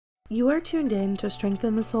You are tuned in to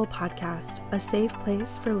Strengthen the Soul podcast, a safe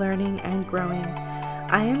place for learning and growing.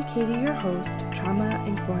 I am Katie, your host,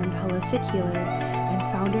 trauma-informed holistic healer and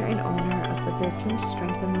founder and owner of the business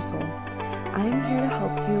Strengthen the Soul. I am here to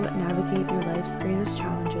help you navigate through life's greatest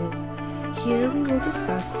challenges. Here we will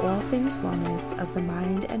discuss all things wellness of the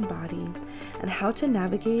mind and body and how to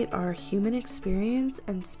navigate our human experience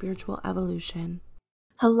and spiritual evolution.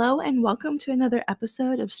 Hello and welcome to another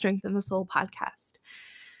episode of Strengthen the Soul podcast.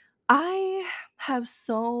 I have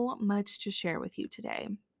so much to share with you today.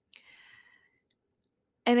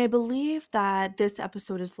 And I believe that this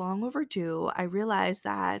episode is long overdue. I realize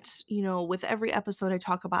that, with every episode, I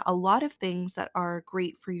talk about a lot of things that are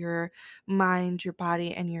great for your mind, your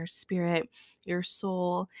body, and your spirit, your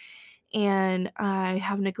soul. And I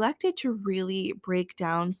have neglected to really break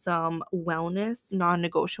down some wellness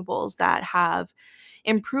non-negotiables that have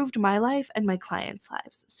improved my life and my clients'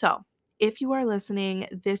 lives. So, if you are listening,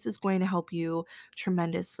 this is going to help you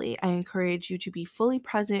tremendously. I encourage you to be fully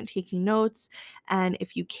present, taking notes. And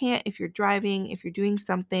if you can't, if you're driving, if you're doing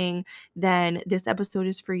something, then this episode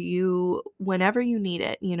is for you whenever you need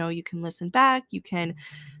it. You can listen back, you can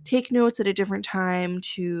take notes at a different time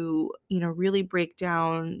to, really break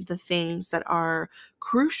down the things that are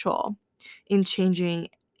crucial in changing,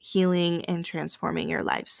 healing, and transforming your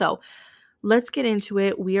life. So let's get into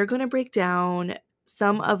it. We are going to break down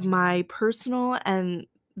some of my personal and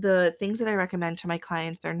the things that I recommend to my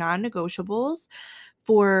clients. They're non-negotiables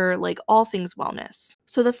for all things wellness.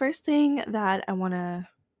 So the first thing that I want to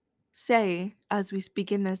say as we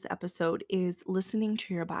begin this episode is listening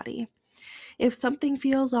to your body. If something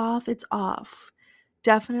feels off, it's off.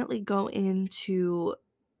 Definitely go in to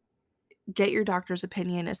get your doctor's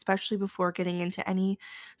opinion, especially before getting into any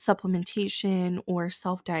supplementation or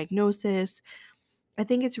self-diagnosis. I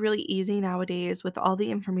think it's really easy nowadays with all the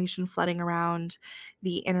information flooding around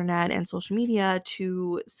the internet and social media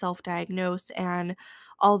to self-diagnose. And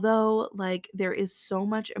although there is so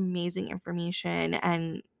much amazing information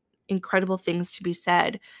and incredible things to be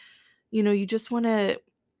said, you just want to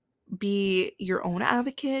be your own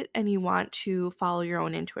advocate and you want to follow your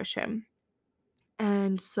own intuition.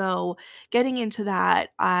 And so getting into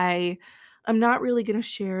that, I'm not really going to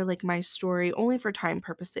share my story only for time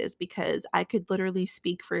purposes because I could literally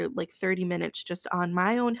speak for 30 minutes just on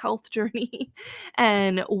my own health journey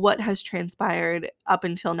and what has transpired up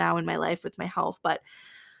until now in my life with my health. But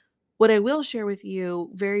what I will share with you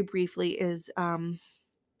very briefly is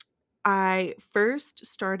I first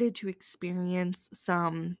started to experience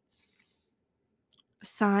some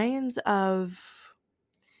signs of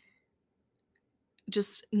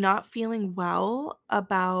just not feeling well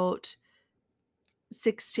about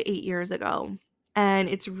 6 to 8 years ago. And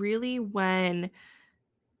it's really when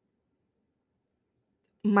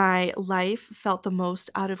my life felt the most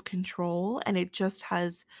out of control, and it just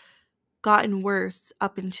has gotten worse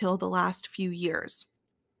up until the last few years.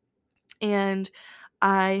 And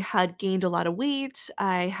I had gained a lot of weight.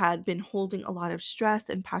 I had been holding a lot of stress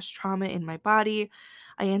and past trauma in my body.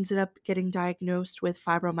 I ended up getting diagnosed with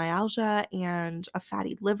fibromyalgia and a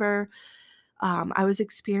fatty liver. I was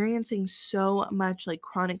experiencing so much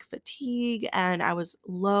chronic fatigue, and I was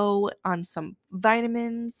low on some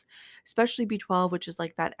vitamins, especially B12, which is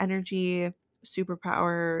that energy,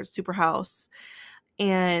 superpower, superhouse.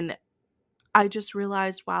 And I just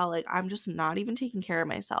realized, wow, I'm just not even taking care of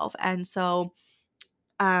myself. And so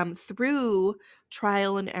through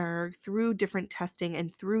trial and error, through different testing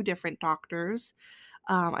and through different doctors,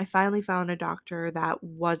 I finally found a doctor that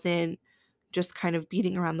wasn't just kind of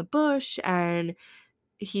beating around the bush, and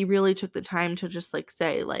he really took the time to just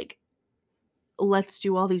say let's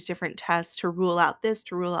do all these different tests to rule out this,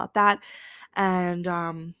 to rule out that. And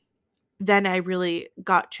then I really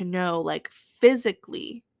got to know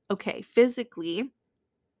physically, okay, physically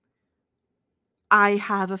I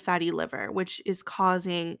have a fatty liver, which is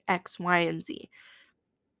causing X, Y, and Z.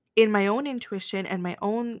 In my own intuition and my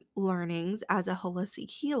own learnings as a holistic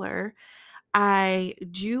healer, I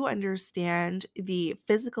do understand the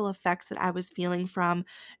physical effects that I was feeling from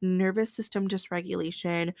nervous system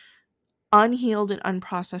dysregulation, unhealed and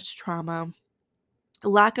unprocessed trauma,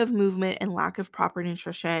 lack of movement and lack of proper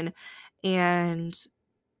nutrition, and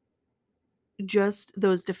just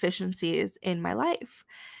those deficiencies in my life.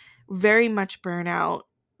 Very much burnout,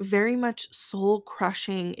 very much soul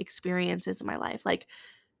crushing experiences in my life.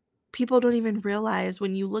 People don't even realize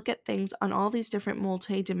when you look at things on all these different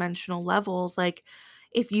multi-dimensional levels,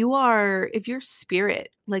 if your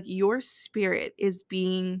spirit, your spirit is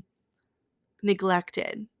being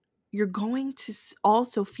neglected, you're going to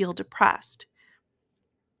also feel depressed.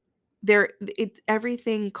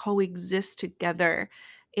 Everything coexists together,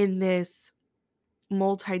 in this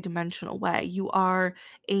multidimensional way. You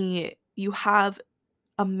have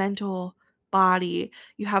a mental body,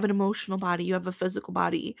 you have an emotional body, you have a physical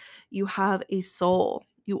body, you have a soul.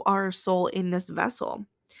 You are a soul in this vessel.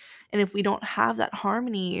 And if we don't have that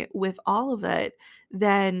harmony with all of it,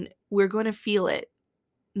 then we're going to feel it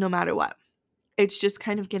no matter what. It's just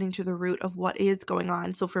kind of getting to the root of what is going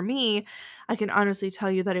on. So for me, I can honestly tell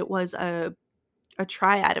you that it was a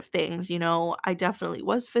triad of things. I definitely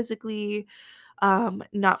was physically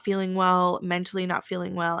not feeling well, mentally not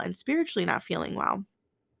feeling well, and spiritually not feeling well.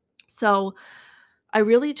 So I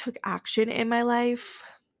really took action in my life.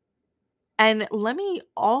 And let me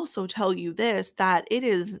also tell you this, that it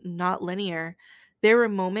is not linear. There were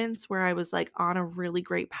moments where I was like on a really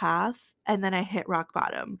great path and then I hit rock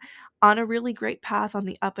bottom. On a really great path on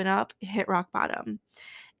the up and up, hit rock bottom.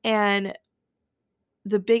 And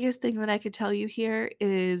the biggest thing that I could tell you here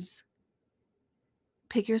is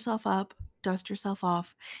pick yourself up, dust yourself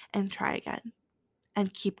off, and try again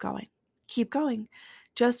and keep going. Keep going.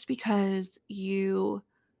 Just because you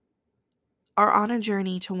are on a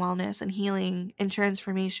journey to wellness and healing and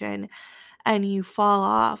transformation and you fall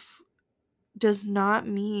off does not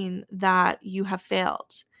mean that you have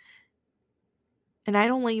failed. And I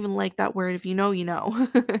don't even like that word. If you know, you know.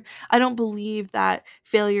 I don't believe that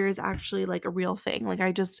failure is actually like a real thing. Like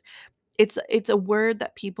it's a word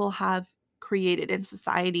that people have created in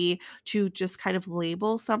society to just kind of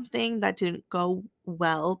label something that didn't go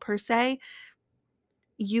well per se.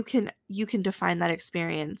 You can define that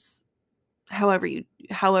experience however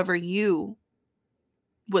you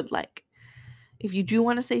would like. If you do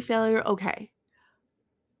want to say failure, okay.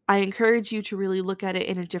 I encourage you to really look at it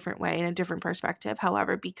in a different way, in a different perspective,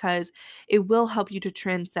 however, because it will help you to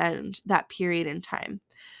transcend that period in time.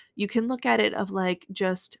 You can look at it of like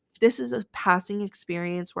just this is a passing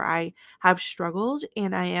experience where I have struggled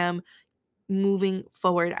and I am moving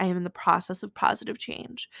forward. I am in the process of positive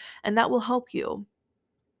change. And that will help you.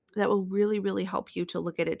 That will really, really help you to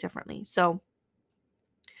look at it differently. So,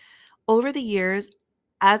 over the years,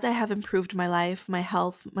 as I have improved my life, my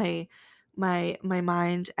health, my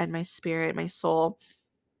mind and my spirit, my soul,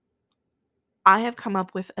 I have come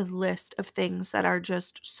up with a list of things that are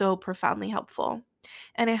just so profoundly helpful.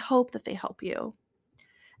 And I hope that they help you.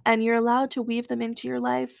 And you're allowed to weave them into your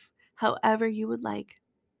life however you would like.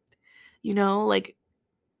 Like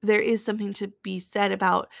there is something to be said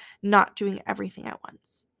about not doing everything at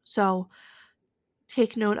once. So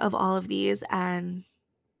take note of all of these and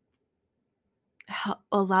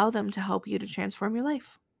allow them to help you to transform your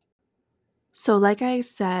life. So, like I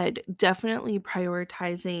said, definitely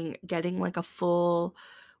prioritizing getting like a full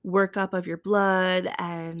workup of your blood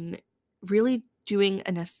and really doing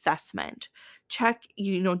an assessment.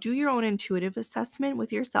 Do your own intuitive assessment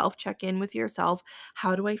with yourself, check in with yourself.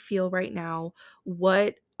 How do I feel right now?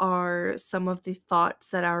 What are some of the thoughts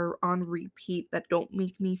that are on repeat that don't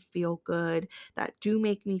make me feel good, that do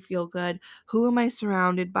make me feel good? Who am I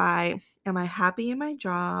surrounded by? Am I happy in my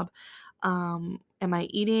job? Am I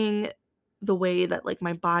eating the way that like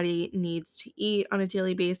my body needs to eat on a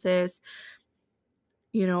daily basis?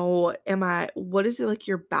 Am I what is it like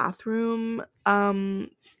your bathroom what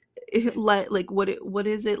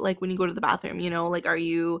is it like when you go to the bathroom? Like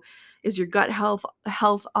is your gut health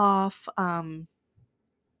off?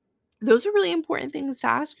 Those are really important things to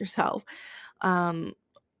ask yourself. Um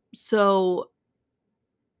so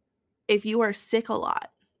if you are sick a lot,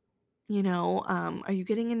 are you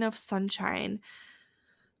getting enough sunshine?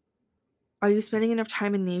 Are you spending enough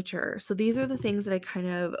time in nature? So these are the things that I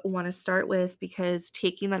kind of want to start with because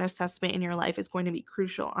taking that assessment in your life is going to be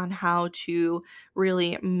crucial on how to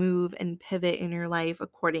really move and pivot in your life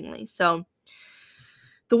accordingly. So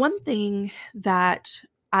the one thing that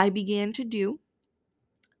I began to do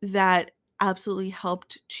that absolutely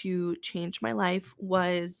helped to change my life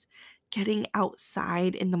was getting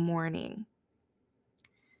outside in the morning.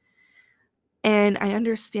 And I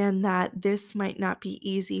understand that this might not be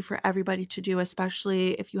easy for everybody to do,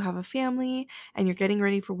 especially if you have a family and you're getting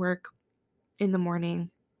ready for work in the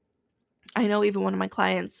morning. I know even one of my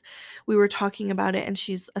clients, we were talking about it, and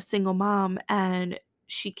she's a single mom and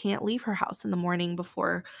she can't leave her house in the morning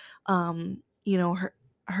before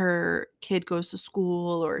her kid goes to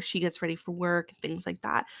school or she gets ready for work and things like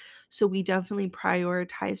that. So we definitely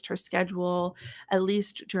prioritized her schedule at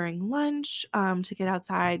least during lunch to get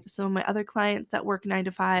outside. Some of my other clients that work 9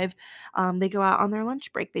 to 5, they go out on their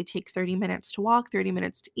lunch break. They take 30 minutes to walk, 30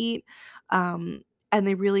 minutes to eat. And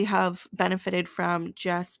they really have benefited from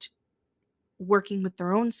just working with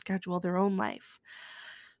their own schedule, their own life.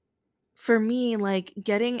 For me, like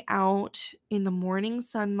getting out in the morning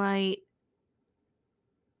sunlight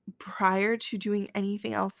prior to doing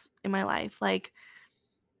anything else in my life, like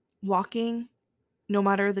walking, no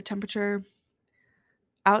matter the temperature,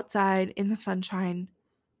 outside in the sunshine,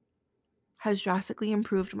 has drastically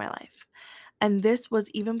improved my life. And this was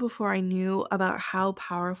even before I knew about how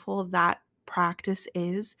powerful that practice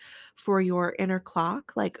is for your inner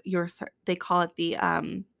clock, like they call it the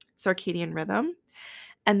circadian rhythm,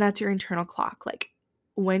 and that's your internal clock, like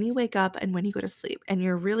when you wake up and when you go to sleep. And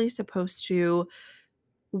you're really supposed to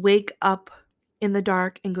wake up in the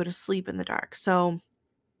dark and go to sleep in the dark. So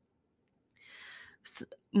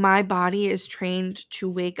my body is trained to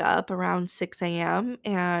wake up around 6 a.m.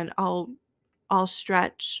 and I'll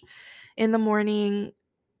stretch in the morning,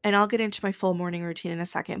 and I'll get into my full morning routine in a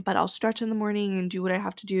second, but I'll stretch in the morning and do what I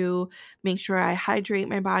have to do, make sure I hydrate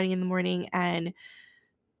my body in the morning, and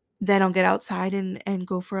then I'll get outside and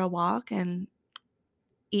go for a walk and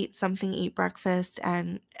eat something, eat breakfast,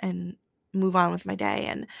 and move on with my day.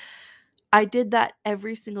 And I did that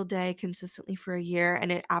every single day consistently for a year,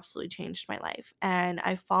 and it absolutely changed my life. And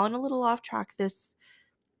I've fallen a little off track this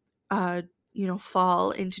uh,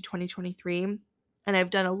 fall into 2023, and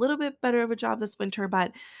I've done a little bit better of a job this winter,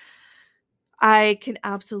 but I can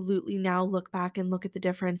absolutely now look back and look at the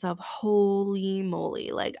difference of holy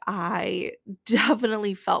moly. Like, I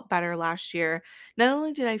definitely felt better last year. Not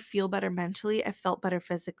only did I feel better mentally, I felt better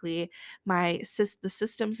physically. The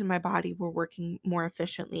systems in my body were working more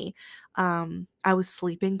efficiently. I was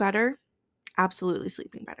sleeping better, absolutely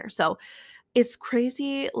sleeping better. So it's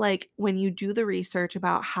crazy, like, when you do the research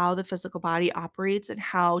about how the physical body operates and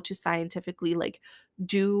how to scientifically, like,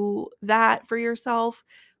 do that for yourself,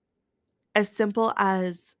 as simple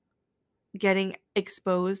as getting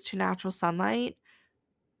exposed to natural sunlight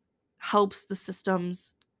helps the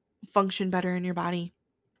systems function better in your body.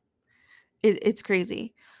 It's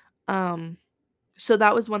crazy. Um, so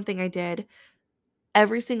that was one thing I did.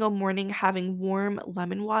 Every single morning, having warm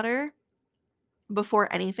lemon water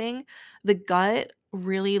before anything. The gut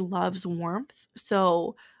really loves warmth.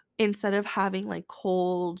 So instead of having like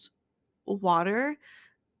cold water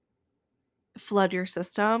flood your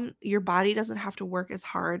system, your body doesn't have to work as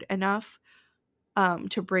hard enough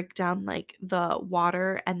to break down like the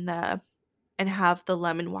water and have the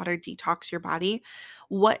lemon water detox your body.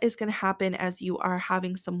 What is going to happen as you are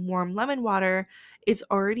having some warm lemon water? It's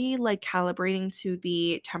already like calibrating to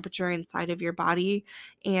the temperature inside of your body,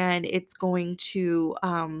 and it's going to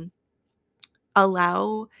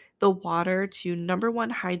allow the water to, number one,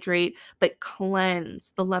 hydrate, but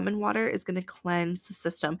cleanse. The lemon water is going to cleanse the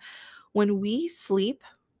system. When we sleep,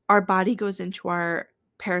 our body goes into our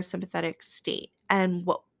parasympathetic state. And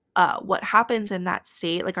what happens in that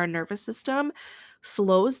state, like our nervous system,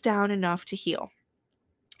 slows down enough to heal.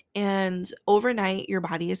 And overnight, your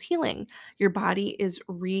body is healing. Your body is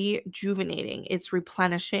rejuvenating. It's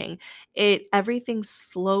replenishing. Everything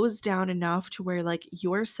slows down enough to where like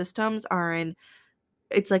your systems are in,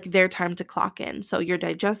 it's like their time to clock in. So your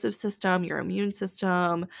digestive system, your immune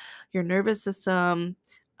system, your nervous system,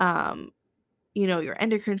 um, your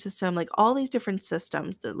endocrine system, like all these different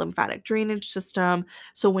systems, the lymphatic drainage system.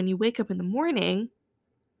 So when you wake up in the morning,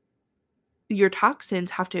 your toxins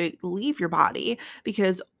have to leave your body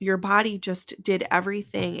because your body just did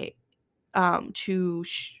everything to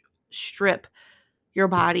strip your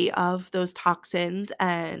body of those toxins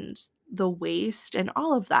and the waste and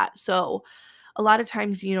all of that. So a lot of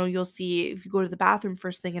times, you'll see if you go to the bathroom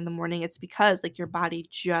first thing in the morning, it's because like your body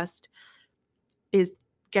just is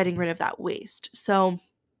getting rid of that waste. So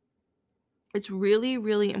it's really,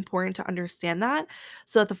 really important to understand that.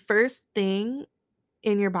 So that the first thing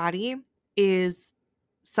in your body is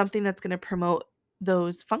something that's going to promote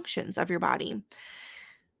those functions of your body.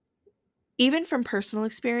 Even from personal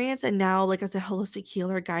experience, and now like as a holistic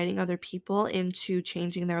healer guiding other people into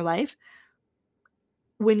changing their life,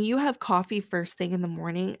 when you have coffee first thing in the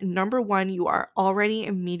morning, number one, you are already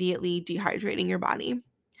immediately dehydrating your body.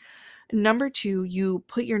 Number two, you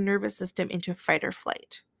put your nervous system into fight or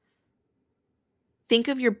flight. Think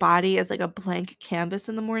of your body as like a blank canvas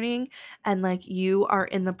in the morning, and like you are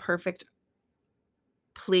in the perfect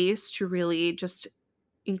place to really just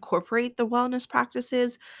incorporate the wellness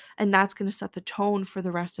practices, and that's going to set the tone for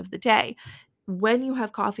the rest of the day. When you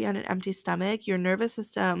have coffee on an empty stomach, your nervous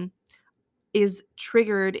system is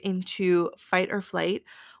triggered into fight or flight.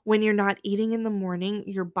 When you're not eating in the morning,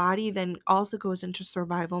 your body then also goes into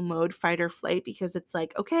survival mode, fight or flight, because it's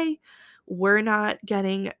like, okay, we're not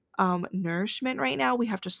getting nourishment right now. We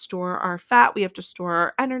have to store our fat, we have to store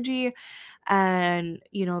our energy. And,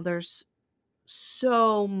 there's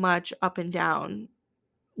so much up and down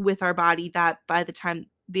with our body that by the time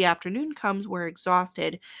the afternoon comes, we're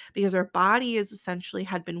exhausted because our body is essentially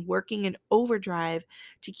had been working in overdrive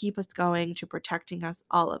to keep us going, to protecting us,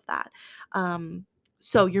 all of that.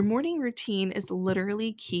 So your morning routine is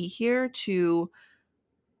literally key here to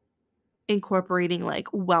incorporating like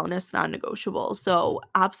wellness non-negotiables. So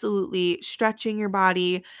absolutely stretching your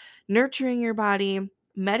body, nurturing your body,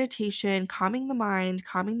 meditation, calming the mind,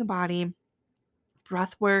 calming the body,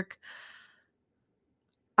 breath work.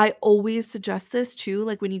 I always suggest this too.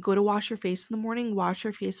 Like when you go to wash your face in the morning, wash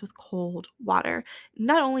your face with cold water.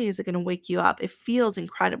 Not only is it going to wake you up, it feels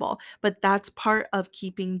incredible, but that's part of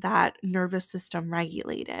keeping that nervous system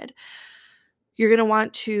regulated. You're going to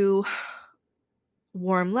want to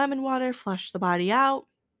warm lemon water, flush the body out,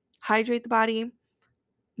 hydrate the body,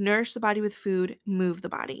 nourish the body with food, move the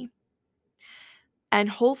body. And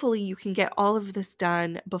hopefully you can get all of this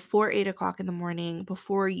done before 8 o'clock in the morning,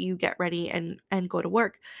 before you get ready and go to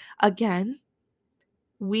work. Again,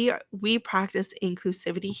 we practice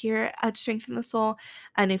inclusivity here at Strengthen the Soul.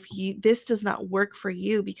 And if you this does not work for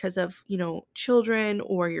you because of, children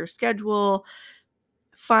or your schedule,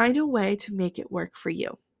 find a way to make it work for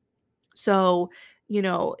you. So,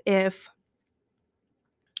 if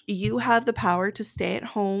you have the power to stay at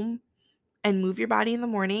home and move your body in the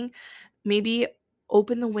morning, maybe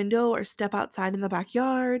open the window or step outside in the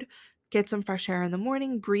backyard, get some fresh air in the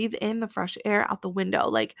morning, breathe in the fresh air out the window.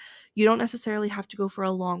 Like, you don't necessarily have to go for a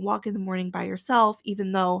long walk in the morning by yourself,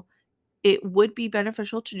 even though it would be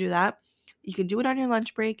beneficial to do that. You can do it on your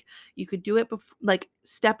lunch break. You could do it like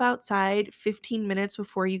step outside 15 minutes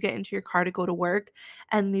before you get into your car to go to work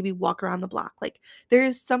and maybe walk around the block. Like, there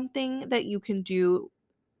is something that you can do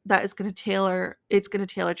that is going to tailor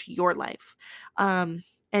to your life.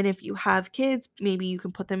 And if you have kids, maybe you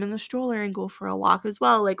can put them in the stroller and go for a walk as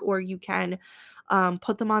well. Like, or you can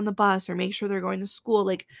put them on the bus or make sure they're going to school.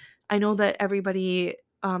 Like, I know that everybody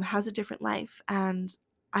has a different life, and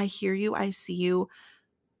I hear you, I see you.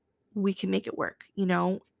 We can make it work,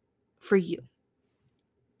 for you.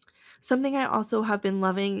 Something I also have been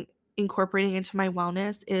loving incorporating into my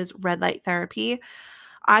wellness is red light therapy.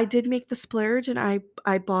 I did make the splurge, and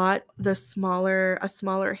I bought a smaller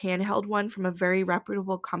handheld one from a very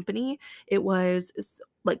reputable company. It was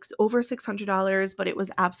like over $600, but it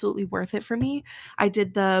was absolutely worth it for me. I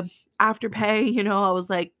did the Afterpay, I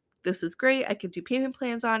was like, this is great. I could do payment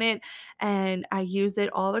plans on it, and I use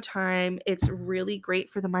it all the time. It's really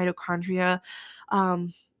great for the mitochondria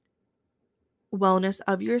um, wellness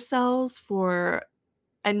of your cells for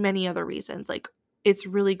and many other reasons. Like, it's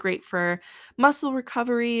really great for muscle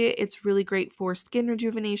recovery, it's really great for skin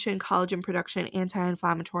rejuvenation, collagen production,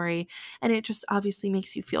 anti-inflammatory, and it just obviously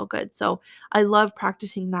makes you feel good. So I love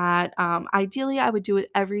practicing that. Ideally, I would do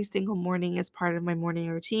it every single morning as part of my morning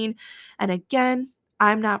routine. And again,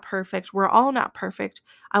 I'm not perfect. We're all not perfect.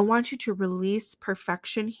 I want you to release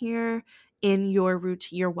perfection here in your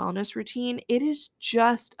routine, your wellness routine. It is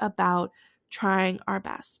just about trying our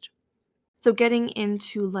best. So getting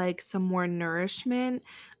into like some more nourishment,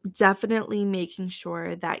 definitely making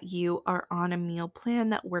sure that you are on a meal plan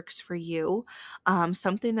that works for you.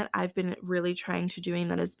 Something that I've been really trying to doing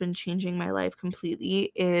that has been changing my life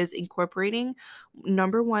completely is incorporating,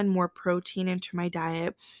 number one, more protein into my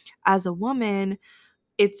diet. As a woman,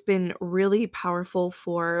 it's been really powerful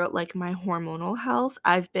for like my hormonal health.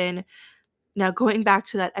 I've been now, going back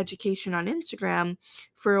to that education on Instagram,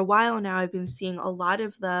 for a while now, I've been seeing a lot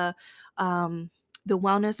of the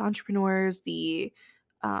wellness entrepreneurs, the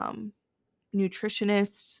um,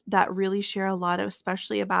 nutritionists that really share a lot of,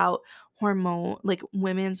 especially about like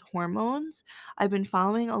women's hormones. I've been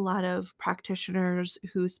following a lot of practitioners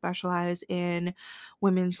who specialize in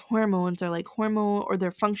women's hormones, or like hormone, or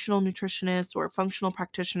they're functional nutritionists or functional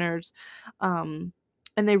practitioners.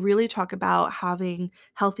 And they really talk about having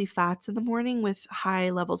healthy fats in the morning with high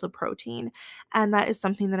levels of protein. And that is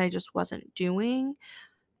something that I just wasn't doing.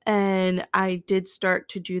 And I did start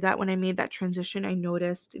to do that when I made that transition. I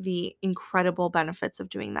noticed the incredible benefits of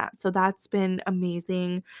doing that. So that's been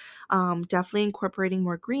amazing. Definitely incorporating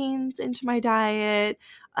more greens into my diet,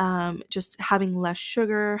 just having less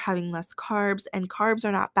sugar, having less carbs. And carbs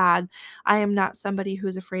are not bad. I am not somebody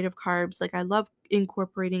who's afraid of carbs. Like, I love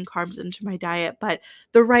incorporating carbs into my diet, but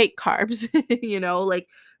the right carbs, like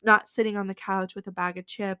not sitting on the couch with a bag of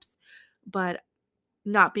chips, but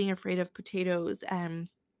not being afraid of potatoes and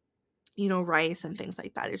rice and things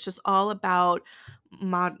like that. It's just all about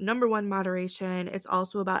number one, moderation. It's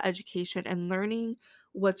also about education and learning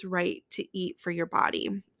what's right to eat for your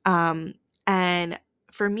body. And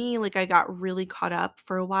for me, like, I got really caught up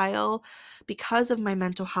for a while because of my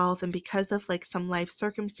mental health and because of, like, some life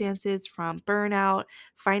circumstances from burnout,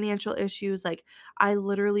 financial issues. Like, I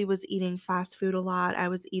literally was eating fast food a lot. I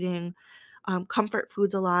was eating comfort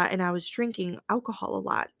foods a lot, and I was drinking alcohol a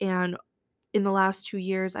lot. And in the last 2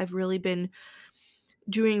 years, I've really been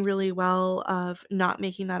doing really well of not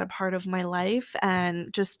making that a part of my life,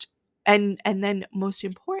 and just and then most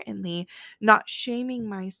importantly, not shaming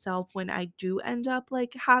myself when I do end up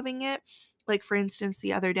like having it. Like, for instance,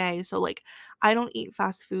 the other day, so like, I don't eat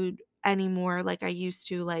fast food anymore like I used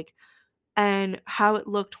to, like, and how it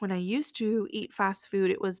looked when I used to eat fast food,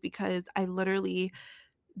 it was because I literally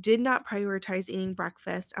did not prioritize eating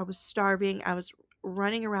breakfast. I was starving. I was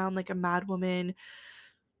running around like a mad woman,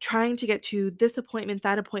 trying to get to this appointment,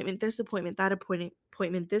 that appointment, this appointment, that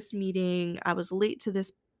appointment, this meeting. I was late to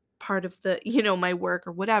this part of the, my work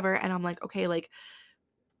or whatever. And I'm like, okay, like,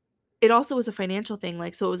 it also was a financial thing.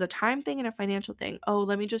 Like, so it was a time thing and a financial thing. Oh,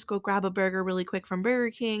 let me just go grab a burger really quick from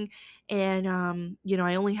Burger King. And,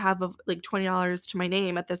 I only have like $20 to my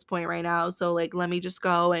name at this point right now. So, like, let me just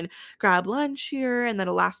go and grab lunch here, and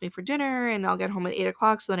that'll last me for dinner. And I'll get home at 8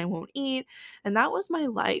 o'clock so then I won't eat. And that was my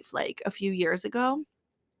life like a few years ago.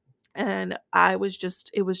 And it was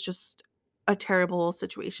just a terrible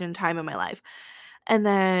situation, time in my life. And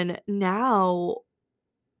then now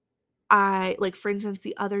for instance,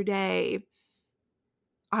 the other day,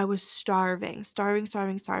 I was starving, starving,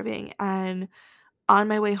 starving, starving. And on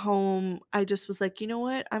my way home, I just was like, you know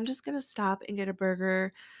what? I'm just gonna stop and get a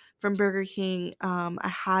burger from Burger King. I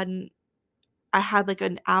had like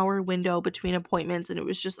an hour window between appointments, and it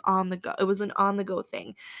was just on the go. It was an on the go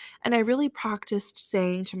thing. And I really practiced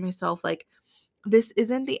saying to myself, like, this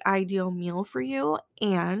isn't the ideal meal for you,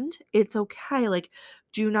 and it's okay. Like,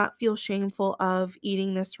 do not feel shameful of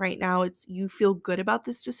eating this right now. It's You feel good about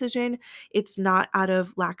this decision. It's not out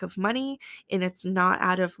of lack of money, and it's not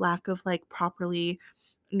out of lack of like properly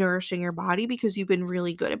nourishing your body, because you've been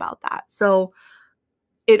really good about that. So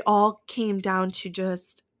it all came down to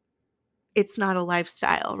just, it's not a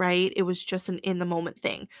lifestyle, right? It was just an in the moment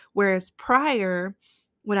thing. Whereas prior,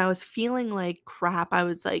 when I was feeling like crap, I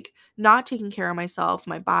was like not taking care of myself,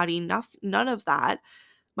 my body, none of that.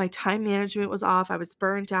 My time management was off. I was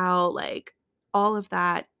burnt out, like all of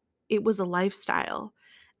that. It was a lifestyle.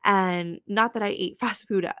 And not that I ate fast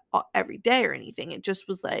food every day or anything. It just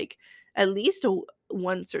was like at least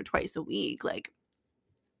once or twice a week. Like,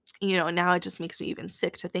 now it just makes me even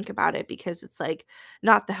sick to think about it, because it's like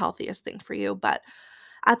not the healthiest thing for you. But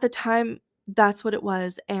at the time, that's what it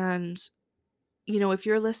was. And, if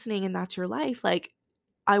you're listening and that's your life, like,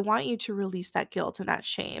 I want you to release that guilt and that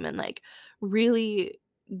shame, and like really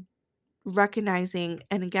recognizing,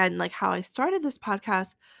 and again, like how I started this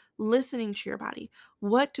podcast, listening to your body.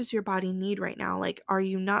 What does your body need right now? Like, are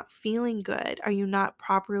you not feeling good? Are you not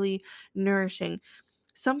properly nourishing?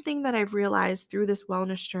 Something that I've realized through this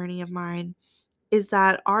wellness journey of mine is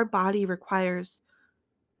that our body requires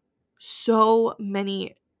so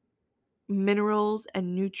many minerals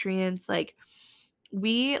and nutrients. Like,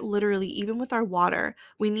 we literally, even with our water,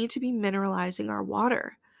 we need to be mineralizing our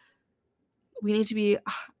water. We need to be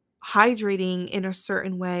hydrating in a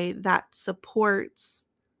certain way that supports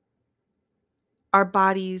our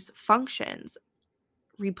body's functions,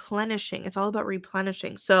 replenishing. It's all about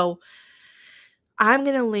replenishing. So, I'm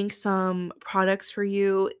going to link some products for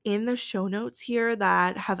you in the show notes here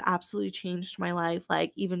that have absolutely changed my life,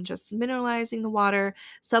 like even just mineralizing the water,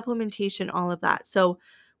 supplementation, all of that. So,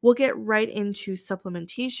 we'll get right into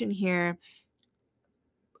supplementation here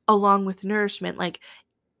along with nourishment. Like,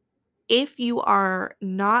 if you are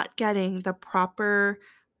not getting the proper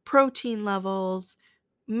protein levels,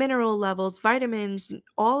 mineral levels, vitamins,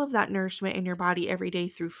 all of that nourishment in your body every day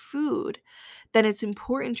through food, then it's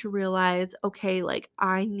important to realize, okay, like,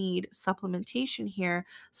 I need supplementation here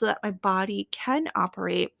so that my body can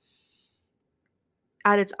operate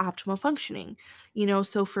at its optimal functioning.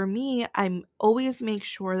 So for me, I'm always make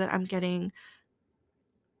sure that I'm getting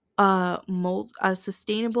a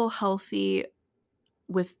sustainable, healthy,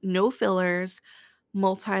 with no fillers,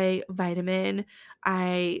 multivitamin.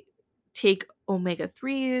 I take omega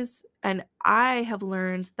 3s, and I have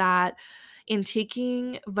learned that in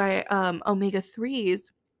taking omega 3s,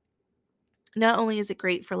 not only is it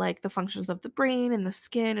great for like the functions of the brain and the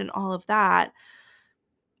skin and all of that,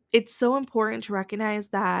 it's so important to recognize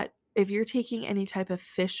that if you're taking any type of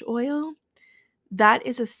fish oil, that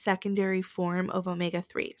is a secondary form of omega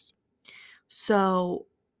 3s. So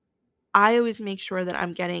I always make sure that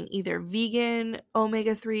I'm getting either vegan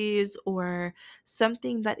omega 3s or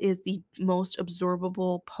something that is the most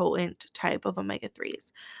absorbable, potent type of omega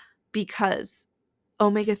 3s, because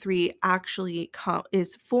omega-3 actually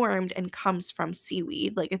is formed and comes from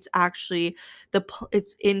seaweed. Like, it's actually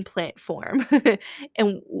it's in plant form.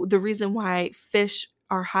 And the reason why fish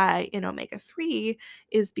are high in omega-3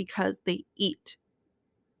 is because they eat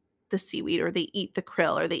the seaweed, or they eat the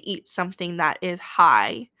krill, or they eat something that is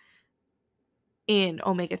high in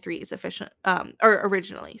omega-3s efficient or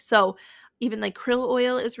originally. So even like krill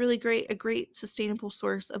oil is really great, a great sustainable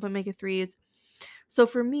source of omega-3s. So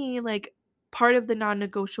for me, like, part of the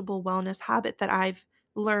non-negotiable wellness habit that I've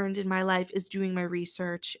learned in my life is doing my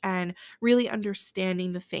research and really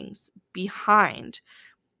understanding the things behind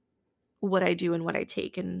what I do and what I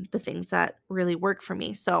take and the things that really work for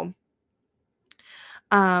me. So,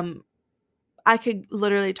 um I could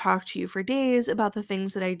literally talk to you for days about the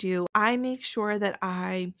things that I do. I make sure that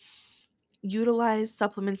I utilize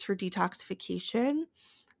supplements for detoxification,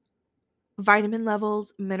 vitamin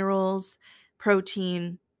levels, minerals,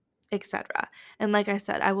 protein, etc. And like I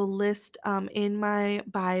said, I will list in my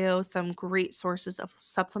bio some great sources of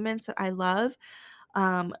supplements that I love.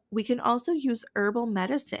 We can also use herbal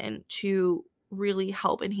medicine to really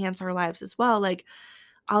help enhance our lives as well. Like,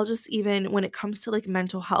 I'll just even when it comes to like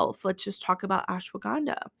mental health, let's just talk about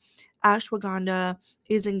ashwagandha. Ashwagandha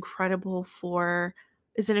is an incredible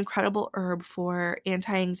herb for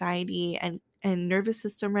anti-anxiety and nervous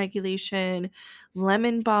system regulation.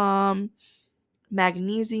 Lemon balm,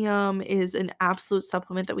 magnesium is an absolute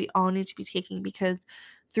supplement that we all need to be taking, because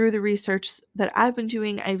through the research that I've been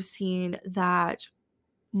doing, I've seen that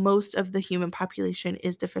most of the human population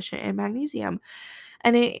is deficient in magnesium.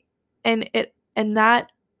 And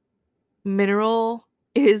that mineral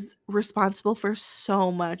is responsible for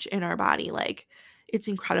so much in our body. Like, it's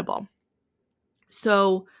incredible.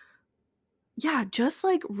 So, yeah, just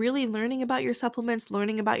like really learning about your supplements,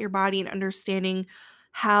 learning about your body, and understanding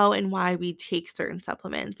how and why we take certain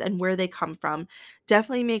supplements and where they come from.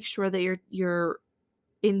 Definitely make sure that you're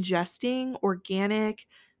ingesting organic,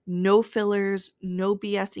 no fillers, no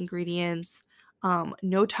BS ingredients,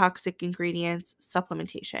 no toxic ingredients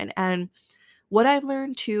supplementation. And what I've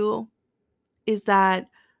learned too is that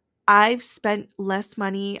I've spent less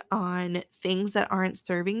money on things that aren't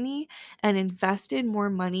serving me and invested more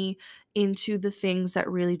money into the things that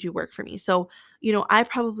really do work for me. So, I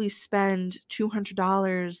probably spend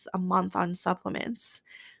 $200 a month on supplements.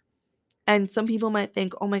 And some people might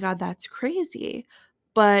think, oh my God, that's crazy.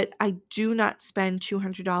 But I do not spend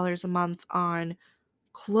 $200 a month on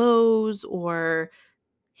clothes or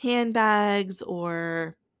handbags,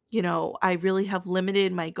 or I really have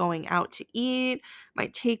limited my going out to eat, my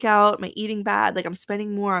takeout, my eating bad. Like, I'm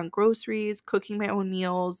spending more on groceries, cooking my own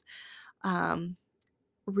meals, um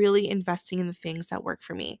really investing in the things that work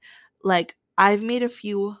for me. Like, I've made a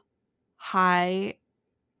few high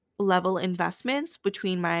level investments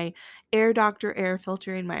between my air doctor air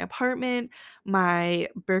filter in my apartment, my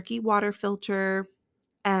Berkey water filter,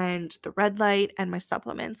 and the red light, and my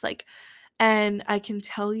supplements. Like, and I can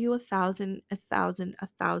tell you a thousand times,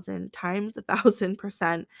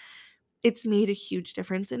 1,000%, it's made a huge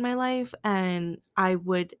difference in my life, and I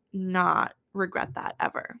would not regret that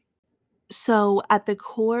ever. So, at the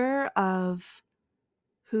core of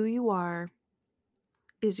who you are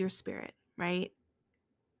is your spirit, right?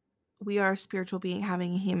 We are a spiritual being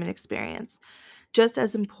having a human experience. Just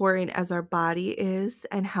as important as our body is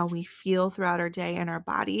and how we feel throughout our day and our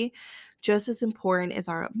body, just as important is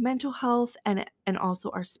our mental health and also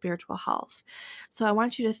our spiritual health. So I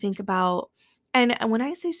want you to think about, and when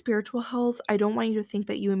I say spiritual health, I don't want you to think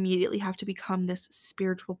that you immediately have to become this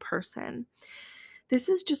spiritual person. This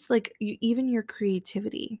is just like even your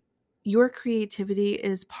creativity. Your creativity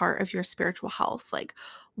is part of your spiritual health. Like,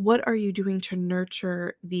 what are you doing to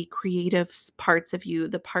nurture the creative parts of you,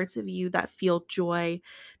 the parts of you that feel joy,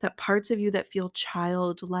 that parts of you that feel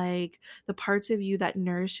childlike, the parts of you that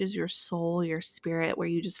nourishes your soul, your spirit, where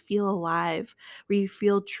you just feel alive, where you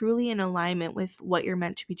feel truly in alignment with what you're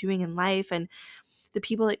meant to be doing in life, and the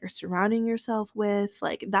people that you're surrounding yourself with.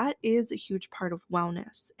 Like, that is a huge part of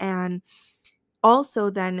wellness. And also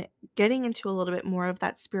then getting into a little bit more of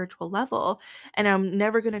that spiritual level. And I'm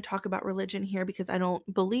never going to talk about religion here because I don't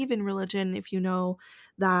believe in religion. If you know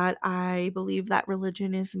that, I believe that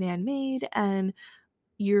religion is man-made, and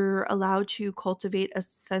you're allowed to cultivate a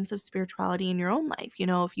sense of spirituality in your own life.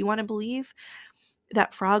 If you want to believe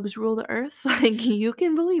that frogs rule the earth, like, you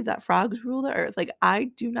can believe that frogs rule the earth. Like, I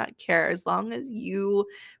do not care as long as you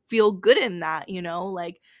feel good in that,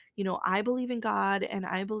 like, I believe in God, and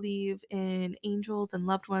I believe in angels and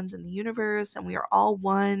loved ones in the universe, and we are all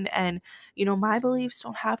one. And my beliefs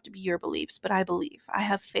don't have to be your beliefs, but I believe. I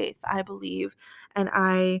have faith. I believe, and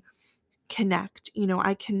I connect.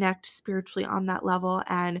 I connect spiritually on that level,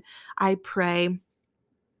 and I pray,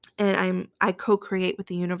 and I co-create with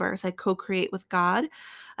the universe. I co-create with God.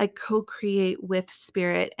 I co-create with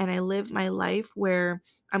spirit, and I live my life where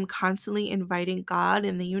I'm constantly inviting God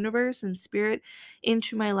and the universe and spirit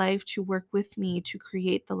into my life to work with me to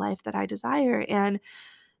create the life that I desire. And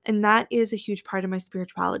that is a huge part of my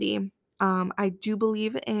spirituality. I do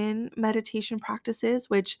believe in meditation practices,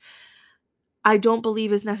 which I don't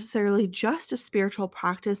believe is necessarily just a spiritual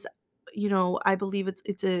practice. I believe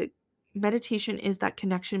it's a meditation is that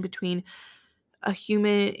connection between a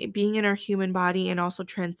human being in our human body and also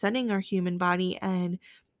transcending our human body and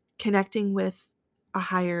connecting with a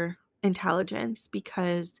higher intelligence,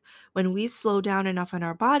 because when we slow down enough in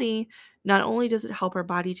our body, not only does it help our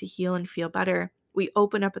body to heal and feel better, we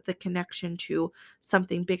open up at the connection to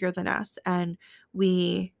something bigger than us, and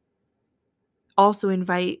we also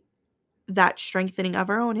invite that strengthening of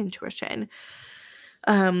our own intuition.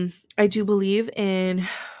 I do believe in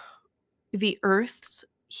the earth's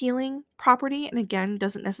healing property, and again,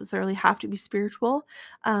 doesn't necessarily have to be spiritual.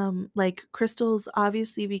 Like crystals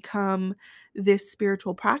obviously become this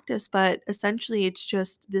spiritual practice, but essentially it's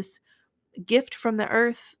just this gift from the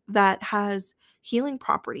earth that has healing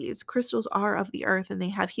properties. Crystals are of the earth and they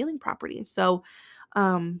have healing properties. So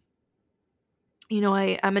um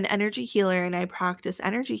I'm an energy healer and I practice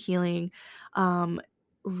energy healing, um,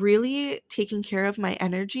 really taking care of my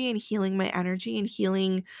energy and healing my energy and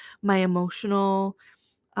healing my emotional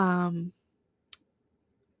um,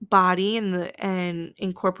 body, and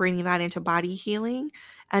incorporating that into body healing,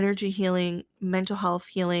 energy healing, mental health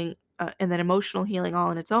healing. And then emotional healing all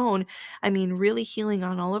on its own. I mean, really healing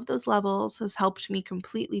on all of those levels has helped me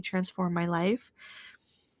completely transform my life.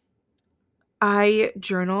 I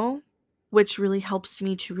journal, which really helps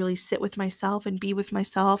me to really sit with myself and be with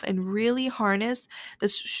myself and really harness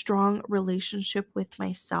this strong relationship with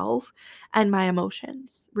myself and my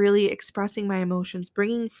emotions, really expressing my emotions,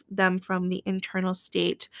 bringing them from the internal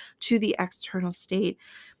state to the external state,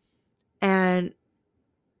 and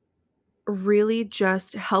really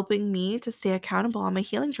just helping me to stay accountable on my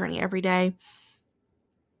healing journey every day.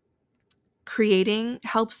 Creating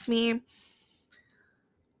helps me,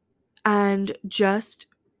 and just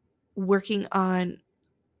working on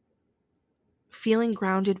feeling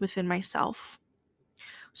grounded within myself.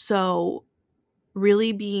 So,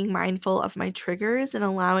 really being mindful of my triggers and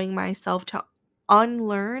allowing myself to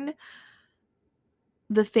unlearn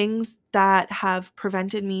the things that have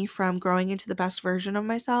prevented me from growing into the best version of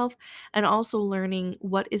myself, and also learning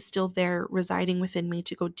what is still there residing within me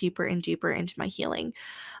to go deeper and deeper into my healing.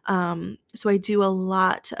 So I do a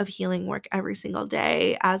lot of healing work every single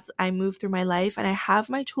day as I move through my life, and I have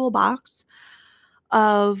my toolbox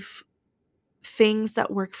of things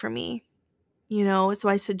that work for me. So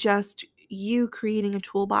I suggest you creating a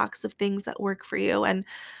toolbox of things that work for you. And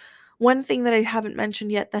one thing that I haven't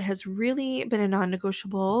mentioned yet that has really been a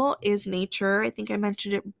non-negotiable is nature. I think I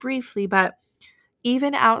mentioned it briefly, but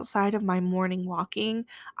even outside of my morning walking,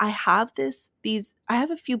 I have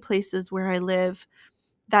a few places where I live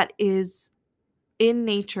that is in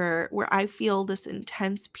nature where I feel this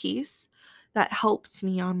intense peace that helps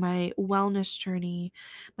me on my wellness journey,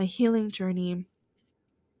 my healing journey.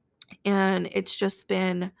 And it's just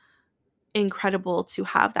been incredible to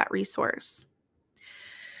have that resource.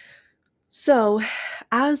 So,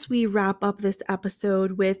 as we wrap up this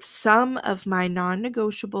episode with some of my non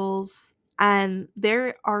negotiables, and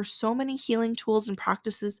there are so many healing tools and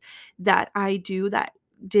practices that I do that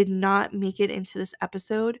did not make it into this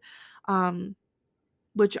episode, um,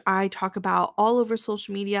 which I talk about all over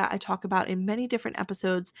social media. I talk about in many different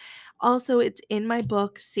episodes. Also, it's in my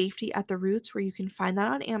book, Safety at the Roots, where you can find that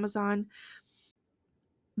on Amazon.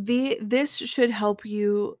 This should help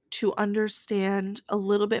you to understand a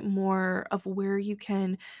little bit more of where you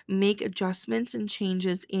can make adjustments and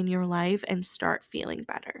changes in your life and start feeling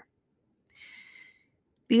better.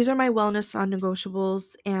 These are my wellness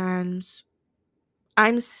non-negotiables, and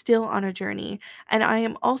I'm still on a journey, and I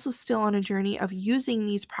am also still on a journey of using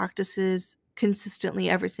these practices consistently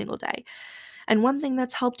every single day. And one thing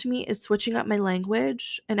that's helped me is switching up my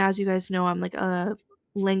language. And as you guys know, I'm like a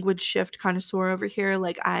language shift connoisseur over here.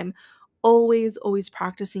 Like I'm always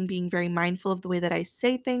practicing being very mindful of the way that I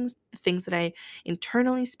say things, the things that I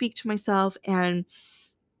internally speak to myself. And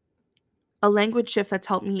a language shift that's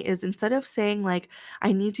helped me is, instead of saying like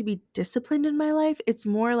I need to be disciplined in my life, it's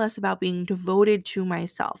more or less about being devoted to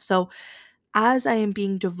myself. So as I am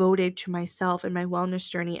being devoted to myself and my wellness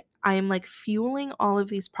journey, I am like fueling all of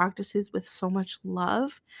these practices with so much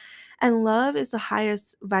love, And love is the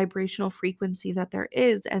highest vibrational frequency that there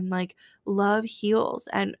is. And like love heals.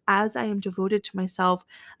 And as I am devoted to myself,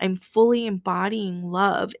 I'm fully embodying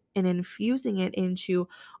love and infusing it into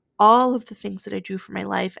all of the things that I do for my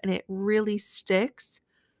life. And it really sticks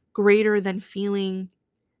greater than feeling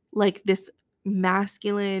like this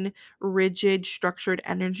masculine, rigid, structured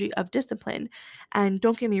energy of discipline. And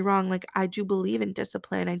don't get me wrong, like I do believe in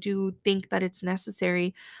discipline. I do think that it's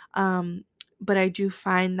necessary. Um, but I do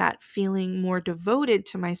find that feeling more devoted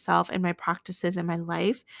to myself and my practices in my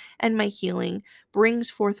life and my healing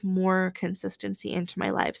brings forth more consistency into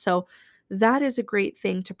my life. So that is a great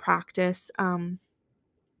thing to practice. I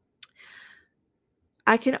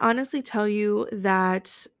can honestly tell you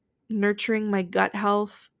that nurturing my gut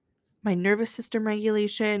health, my nervous system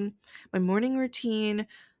regulation, my morning routine,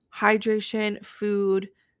 hydration, food,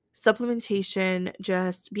 supplementation,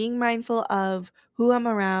 just being mindful of who I'm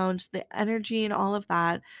around, the energy, and all of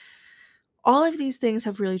that. All of these things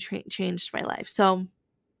have really changed my life. So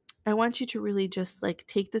I want you to really just like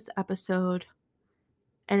take this episode,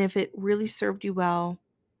 and if it really served you well,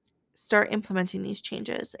 start implementing these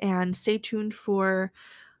changes and stay tuned for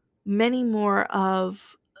many more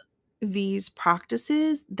of these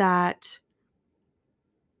practices that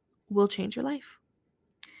will change your life.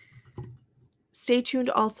 Stay tuned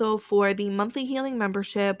also for the monthly healing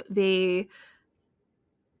membership. It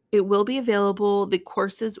will be available. The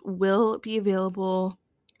courses will be available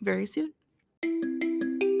very soon.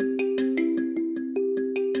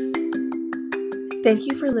 Thank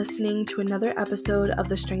you for listening to another episode of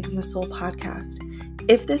the Strength in the Soul podcast.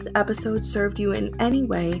 If this episode served you in any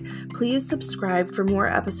way, please subscribe for more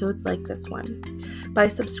episodes like this one. By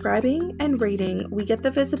subscribing and rating, we get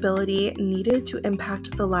the visibility needed to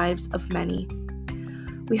impact the lives of many.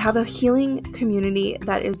 We have a healing community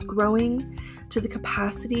that is growing to the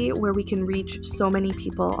capacity where we can reach so many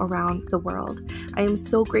people around the world. I am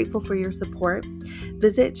so grateful for your support.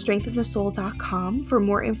 Visit strengthinthesoul.com for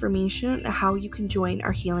more information on how you can join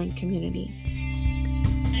our healing community.